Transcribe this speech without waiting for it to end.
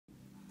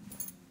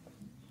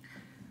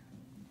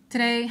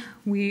Today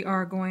we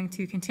are going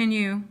to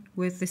continue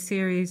with the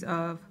series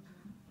of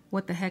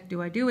what the heck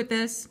do I do with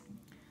this?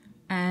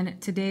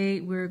 And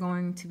today we're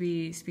going to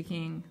be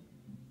speaking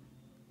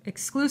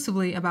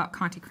exclusively about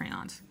Conte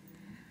crayons.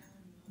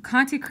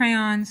 Conte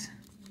crayons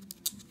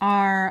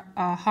are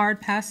a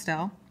hard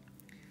pastel,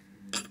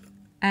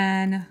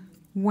 and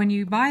when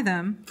you buy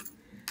them,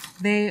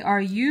 they are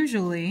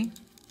usually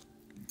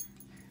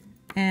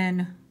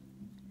in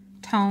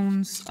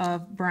tones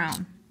of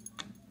brown.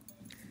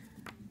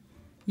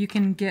 You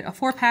can get a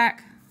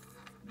 4-pack.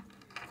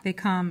 They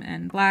come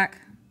in black,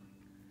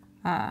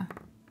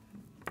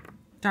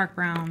 dark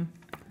brown,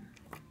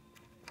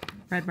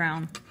 red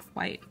brown,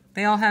 white.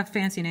 They all have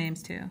fancy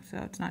names too, so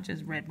it's not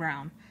just red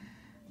brown,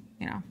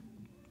 you know.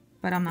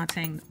 But I'm not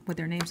saying what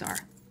their names are.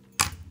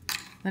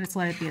 Let's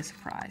let it be a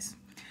surprise.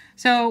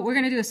 So we're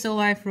going to do a still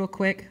life real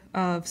quick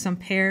of some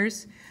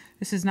pairs.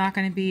 This is not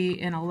going to be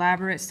an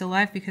elaborate still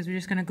life because we're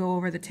just going to go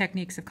over the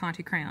techniques of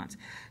Conte crayons.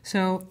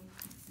 So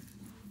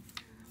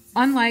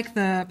unlike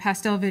the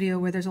pastel video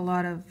where there's a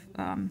lot of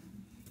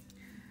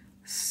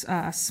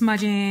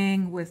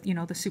smudging with, you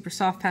know, the super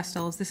soft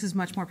pastels, this is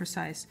much more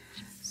precise.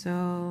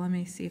 So let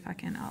me see if I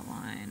can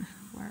outline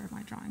where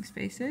my drawing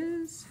space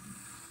is.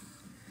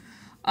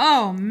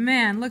 Oh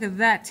man, look at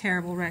that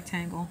terrible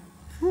rectangle.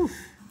 Whew.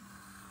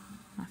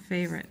 My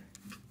favorite.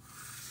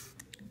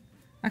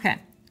 Okay,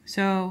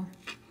 so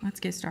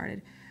let's get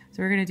started.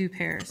 So we're going to do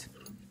pairs.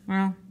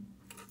 Well,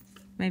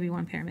 maybe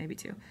one pair, maybe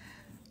two.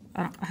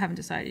 I haven't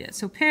decided yet.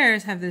 So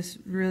pairs have this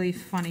really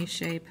funny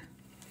shape.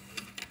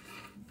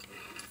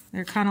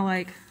 They're kind of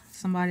like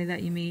somebody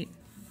that you meet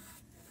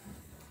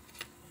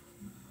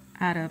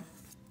at a,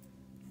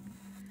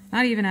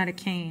 not even at a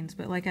Cane's,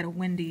 but like at a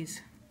Wendy's.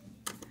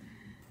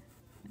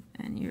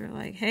 And you're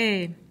like,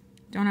 hey,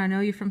 don't I know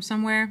you from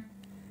somewhere?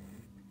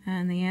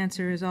 And the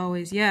answer is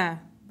always, yeah,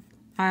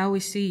 I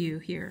always see you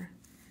here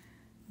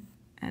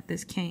at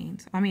this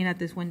Cane's. I mean, at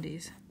this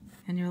Wendy's.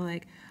 And you're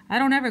like, I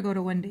don't ever go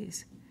to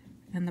Wendy's.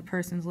 And the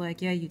person's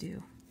like, yeah, you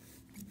do.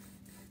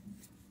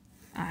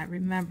 I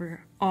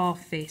remember all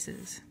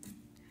faces.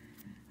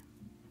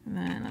 And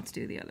then let's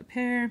do the other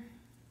pair.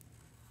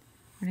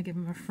 We're gonna give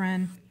him a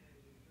friend.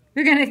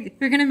 We're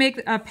gonna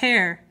make a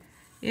pair.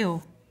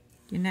 Ew,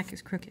 your neck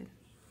is crooked.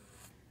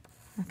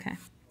 Okay.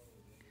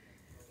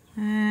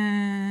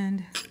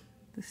 And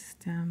the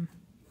stem.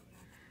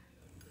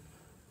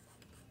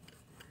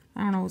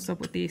 I don't know what's up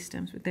with these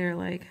stems, but they're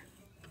like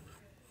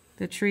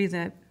the tree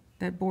that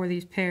bore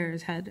these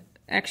pairs had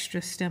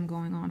extra stem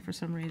going on for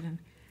some reason.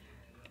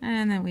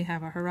 And then we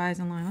have a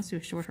horizon line. Let's do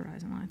a short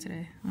horizon line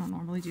today. I don't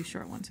normally do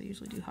short ones, I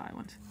usually do high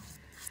ones.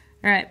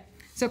 All right,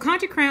 so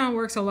Conte crayon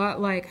works a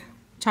lot like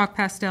chalk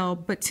pastel,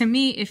 but to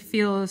me it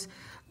feels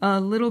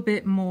a little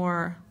bit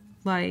more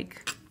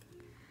like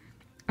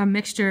a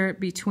mixture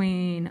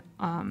between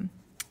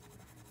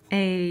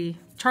a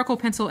charcoal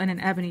pencil and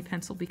an ebony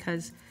pencil,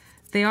 because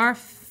they are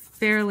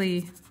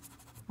fairly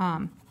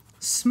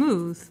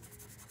smooth,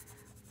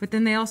 but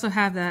then they also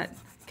have that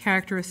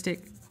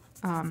characteristic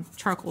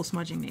charcoal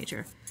smudging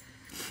nature.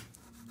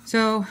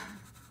 So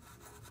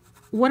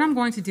what I'm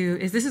going to do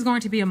is, this is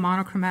going to be a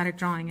monochromatic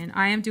drawing, and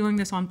I am doing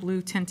this on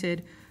blue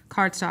tinted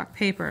cardstock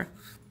paper.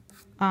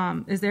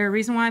 Is there a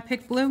reason why I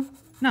picked blue?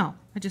 No,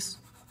 I just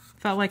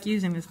felt like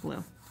using this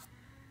blue.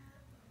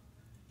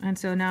 And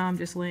so now I'm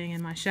just laying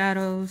in my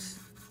shadows.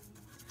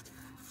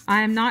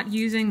 I am not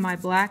using my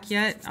black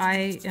yet.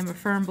 I am a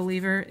firm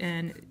believer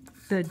in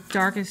the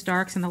darkest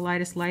darks and the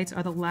lightest lights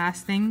are the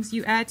last things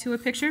you add to a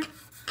picture.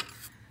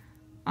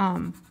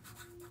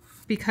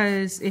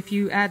 Because if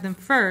you add them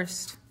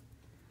first,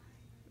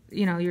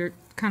 you know, you're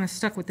kind of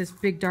stuck with this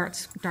big dark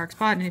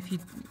spot, and if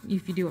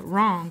you do it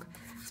wrong,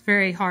 it's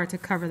very hard to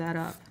cover that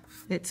up.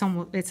 It's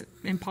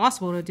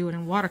impossible to do it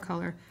in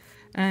watercolor,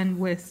 and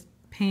with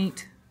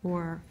paint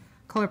or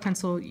color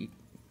pencil,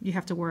 you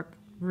have to work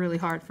really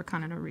hard for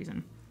kind of no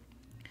reason.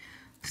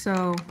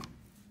 So,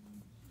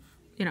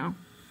 you know,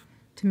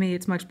 to me,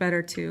 it's much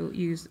better to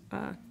use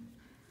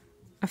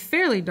a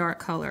fairly dark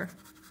color,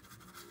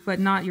 but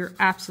not your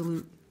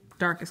absolute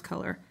darkest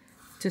color,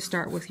 to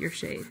start with your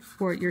shade,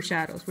 or your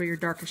shadows, where your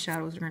darkest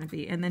shadows are going to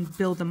be, and then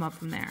build them up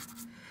from there.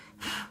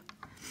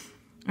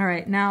 All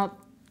right, now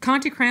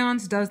Conte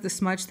crayons does the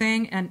smudge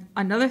thing, and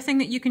another thing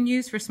that you can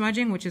use for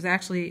smudging, which is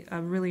actually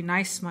a really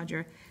nice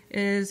smudger,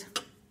 is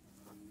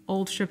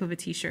old strip of a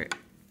t-shirt.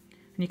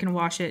 And you can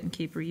wash it and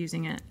keep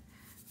reusing it,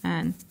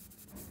 and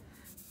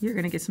you're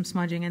going to get some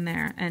smudging in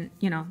there, and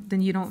you know,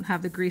 then you don't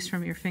have the grease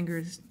from your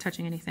fingers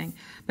touching anything.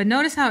 But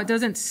notice how it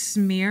doesn't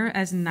smear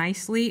as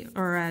nicely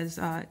or as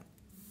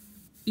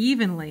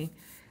evenly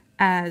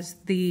as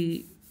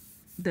the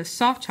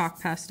soft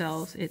chalk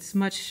pastels. It's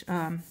much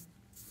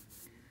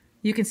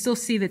you can still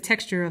see the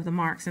texture of the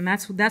marks, and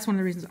that's one of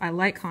the reasons I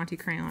like Conte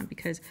crayon,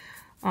 because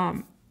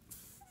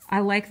I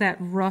like that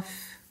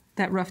rough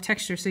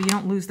texture, so you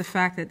don't lose the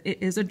fact that it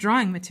is a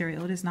drawing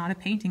material. It is not a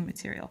painting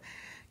material.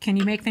 Can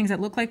you make things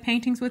that look like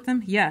paintings with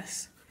them?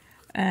 Yes.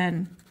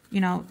 And, you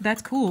know,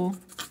 that's cool,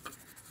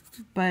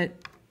 but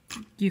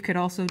you could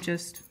also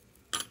just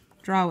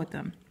draw with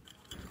them.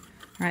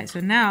 All right,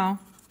 so now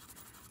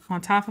on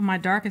top of my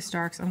darkest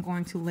darks, I'm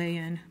going to lay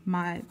in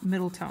my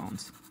middle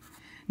tones.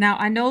 Now,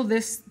 I know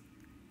this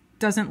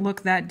doesn't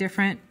look that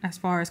different as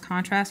far as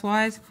contrast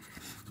wise.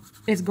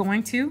 It's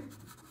going to,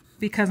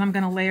 because I'm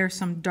going to layer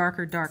some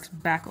darker darks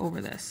back over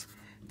this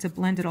to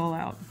blend it all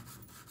out.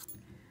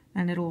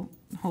 And it'll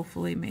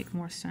hopefully make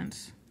more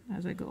sense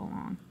as I go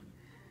along.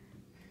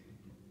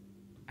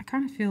 I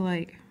kind of feel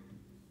like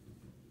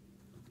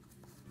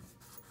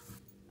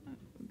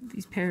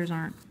these pairs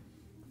aren't,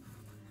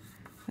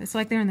 it's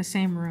like they're in the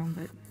same room,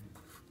 but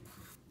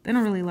they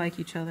don't really like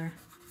each other.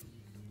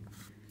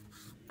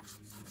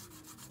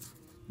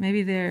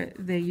 Maybe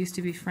they used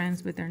to be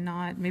friends, but they're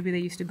not. Maybe they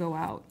used to go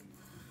out,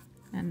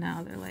 and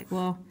now they're like,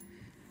 well,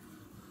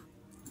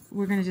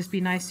 we're gonna just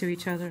be nice to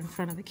each other in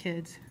front of the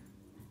kids.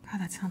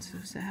 God, that sounds so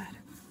sad.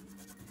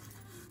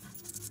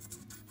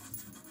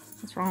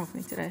 What's wrong with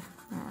me today?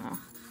 I don't know.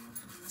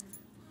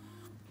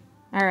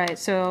 All right,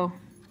 so,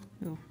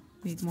 oh,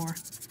 need more.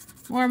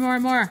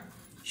 More.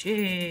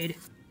 Shade.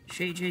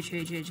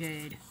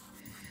 Shade.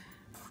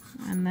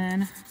 And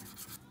then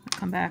I'll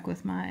come back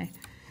with my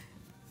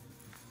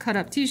cut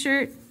up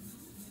t-shirt,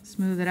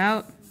 smooth it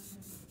out.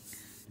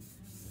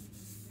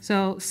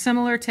 So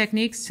similar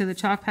techniques to the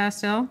chalk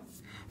pastel.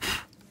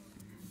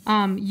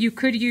 You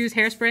could use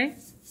hairspray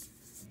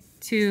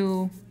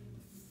to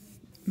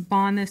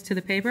bond this to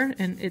the paper,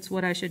 and it's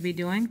what I should be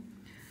doing.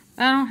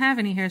 I don't have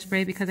any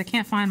hairspray because I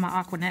can't find my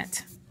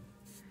Aquanet.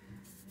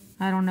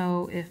 I don't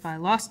know if I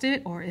lost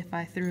it or if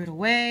I threw it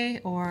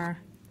away, or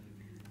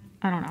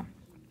I don't know.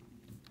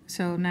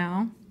 So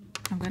now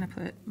I'm gonna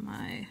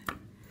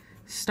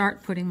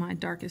start putting my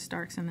darkest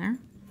darks in there.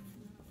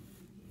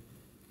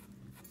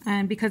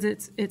 And because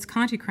it's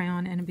Conte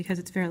Crayon and because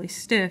it's fairly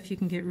stiff, you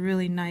can get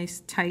really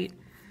nice tight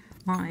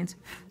lines.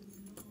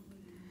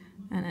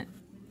 And it,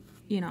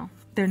 you know,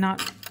 they're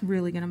not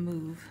really gonna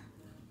move.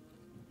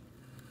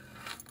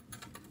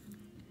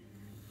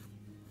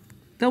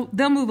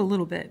 They'll move a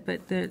little bit, but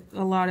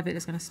a lot of it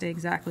is going to stay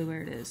exactly where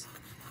it is.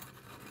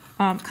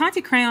 Conte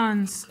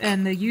crayons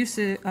and the use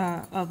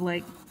of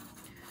like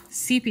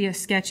sepia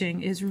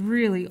sketching is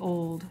really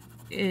old.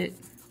 You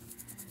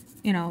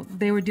know,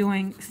 they were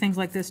doing things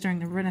like this during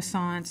the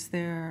Renaissance.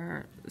 There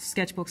are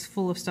sketchbooks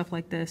full of stuff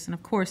like this, and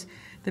of course,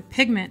 the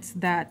pigments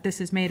that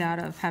this is made out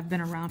of have been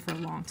around for a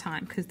long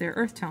time because they're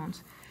earth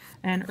tones,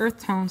 and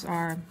earth tones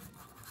are,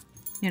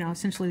 you know,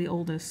 essentially the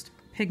oldest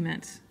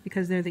pigments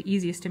because they're the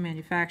easiest to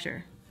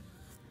manufacture.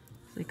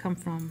 So they come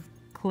from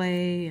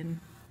clay and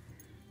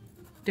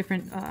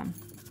different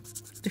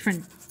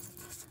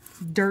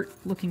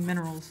dirt-looking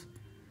minerals.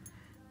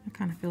 I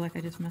kind of feel like I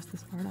just messed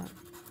this part up.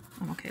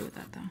 I'm okay with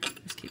that though.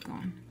 Just keep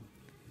going.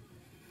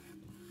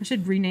 I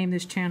should rename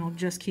this channel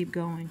Just Keep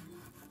Going.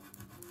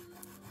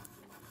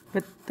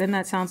 But then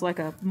that sounds like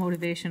a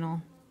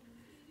motivational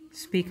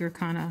speaker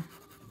kind of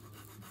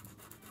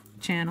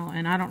channel,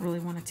 and I don't really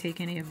want to take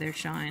any of their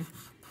shine.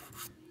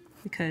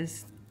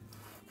 Because,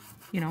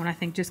 you know, when I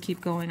think just keep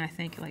going, I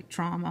think like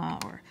trauma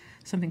or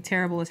something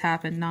terrible has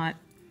happened, not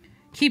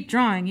keep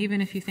drawing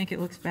even if you think it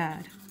looks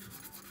bad.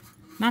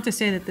 Not to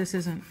say that this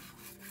isn't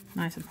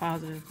nice and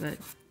positive, but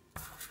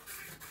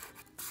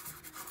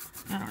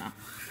I don't know.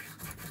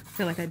 I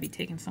feel like I'd be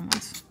taking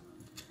someone's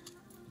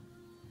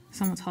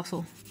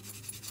hustle.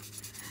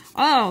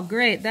 Oh,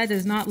 great. That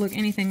does not look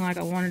anything like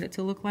I wanted it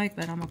to look like,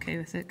 but I'm okay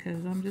with it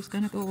because I'm just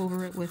going to go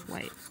over it with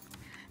white.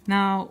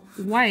 Now,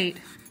 white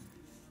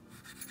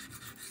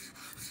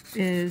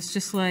is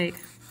just like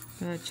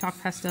the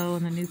chalk pastel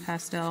and the new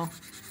pastel,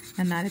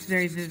 and that it's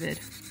very vivid.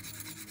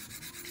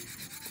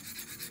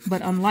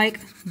 But unlike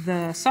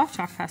the soft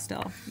chalk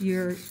pastel,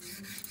 you're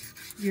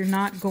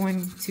not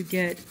going to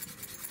get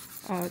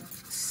a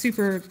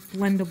super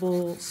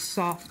blendable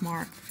soft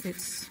mark.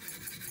 It's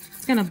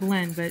going to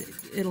blend, but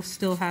it'll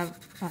still have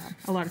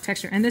a lot of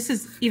texture. And this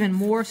is even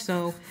more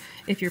so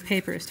if your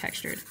paper is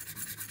textured.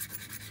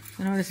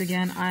 So notice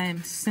again, I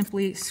am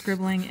simply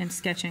scribbling and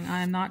sketching.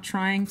 I am not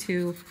trying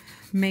to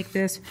make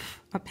this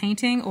a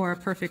painting or a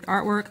perfect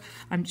artwork.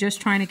 I'm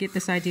just trying to get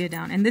this idea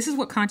down. And this is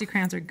what Conte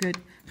crayons are good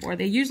for.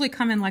 They usually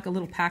come in like a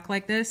little pack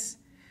like this.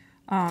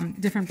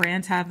 Different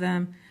brands have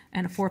them,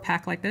 and a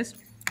 4-pack like this.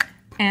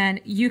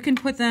 And you can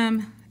put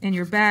them in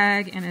your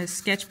bag in a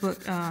sketchbook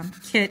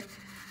kit.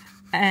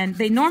 And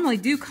they normally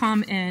do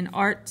come in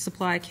art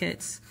supply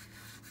kits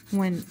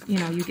when, you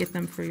know, you get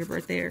them for your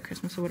birthday or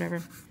Christmas or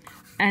whatever.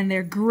 And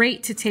they're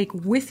great to take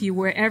with you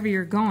wherever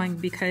you're going,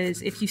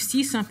 because if you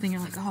see something,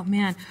 you're like, oh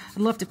man,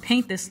 I'd love to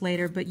paint this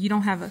later, but you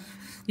don't have a,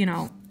 you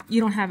know,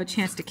 you don't have a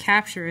chance to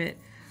capture it.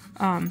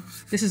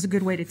 This is a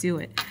good way to do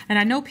it. And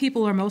I know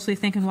people are mostly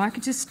thinking, well, I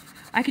could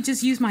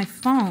just use my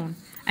phone.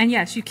 And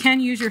yes, you can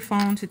use your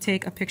phone to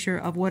take a picture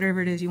of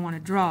whatever it is you want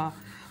to draw.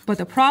 But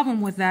the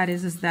problem with that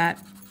is that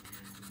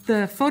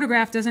the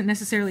photograph doesn't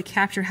necessarily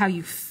capture how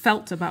you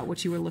felt about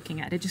what you were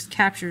looking at. It just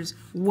captures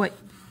what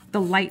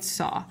the light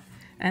saw.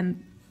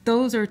 And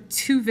those are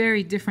two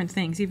very different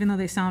things, even though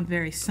they sound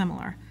very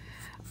similar.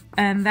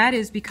 And that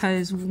is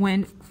because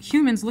when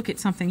humans look at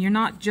something, you're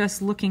not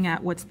just looking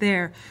at what's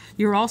there,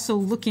 you're also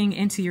looking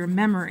into your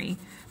memory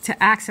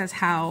to access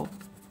how,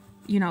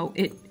 you know,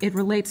 it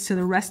relates to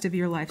the rest of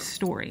your life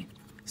story.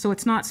 So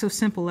it's not so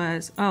simple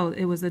as, oh,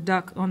 it was the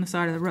duck on the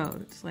side of the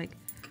road. It's like,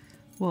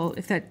 well,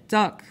 if that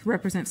duck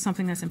represents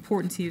something that's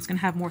important to you, it's going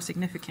to have more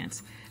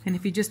significance. And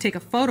if you just take a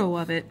photo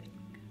of it,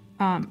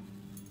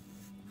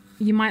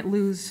 you might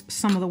lose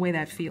some of the way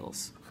that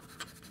feels.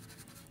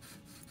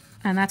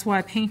 And that's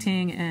why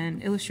painting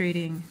and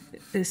illustrating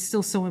is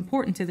still so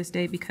important to this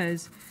day,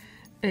 because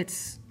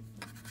it's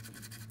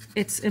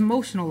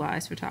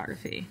emotionalized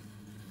photography.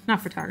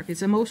 Not photography,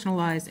 it's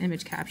emotionalized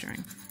image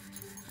capturing.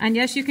 And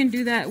yes, you can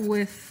do that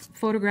with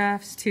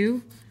photographs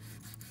too,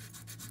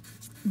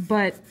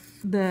 but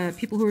the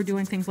people who are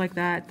doing things like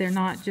that, they're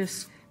not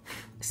just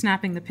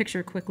snapping the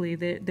picture quickly.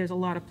 There's a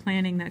lot of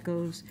planning that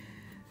goes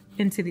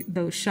into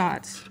those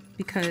shots,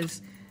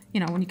 because, you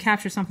know, when you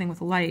capture something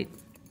with light,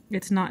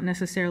 it's not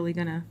necessarily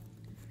gonna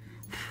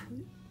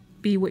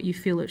be what you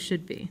feel it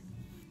should be.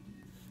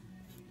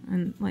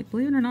 And like,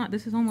 believe it or not,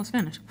 this is almost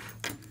finished.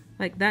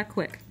 Like that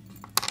quick.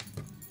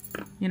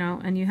 You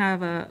know, and you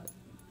have a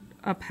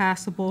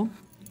passable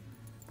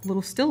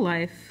little still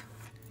life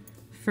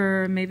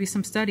for maybe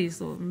some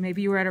studies.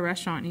 Maybe you were at a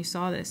restaurant and you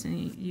saw this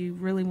and you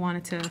really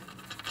wanted to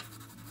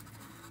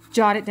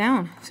jot it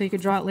down so you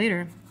could draw it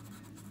later.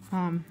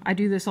 I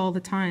do this all the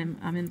time.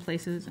 I'm in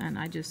places and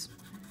I just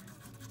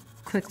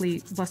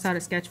quickly bust out a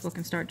sketchbook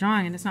and start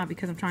drawing, and it's not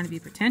because I'm trying to be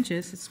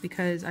pretentious, it's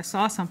because I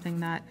saw something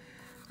that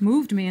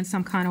moved me in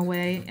some kind of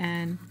way,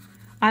 and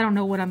I don't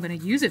know what I'm going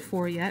to use it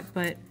for yet,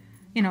 but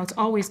you know, it's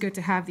always good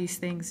to have these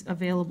things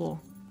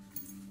available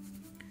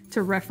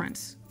to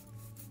reference,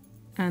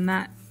 and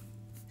that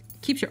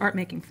keeps your art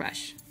making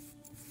fresh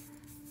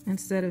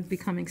instead of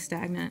becoming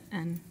stagnant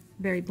and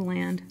very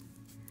bland.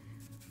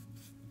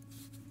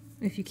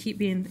 If you keep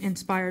being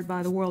inspired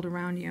by the world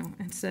around you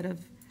instead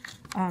of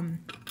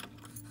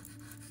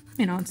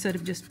you know, instead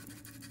of just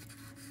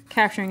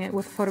capturing it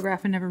with a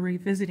photograph and never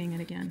revisiting it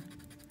again.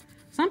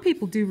 Some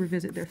people do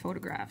revisit their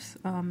photographs,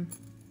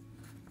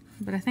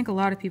 but I think a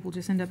lot of people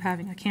just end up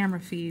having a camera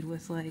feed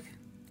with like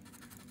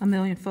a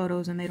million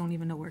photos and they don't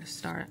even know where to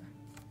start.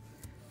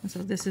 And so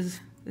this is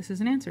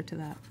an answer to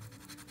that.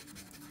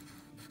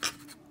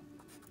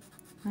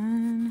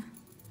 And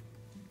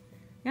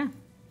yeah,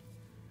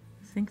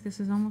 I think this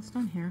is almost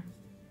done here,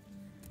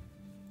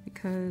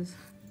 because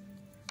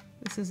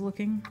this is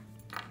looking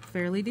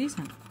fairly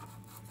decent.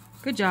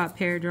 Good job,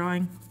 pair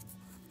drawing.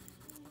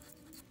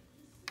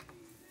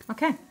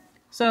 Okay,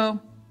 so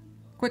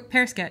quick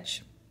pear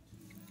sketch.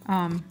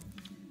 Try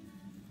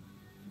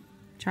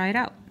it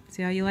out.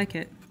 See how you like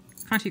it.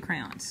 Conte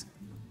crayons.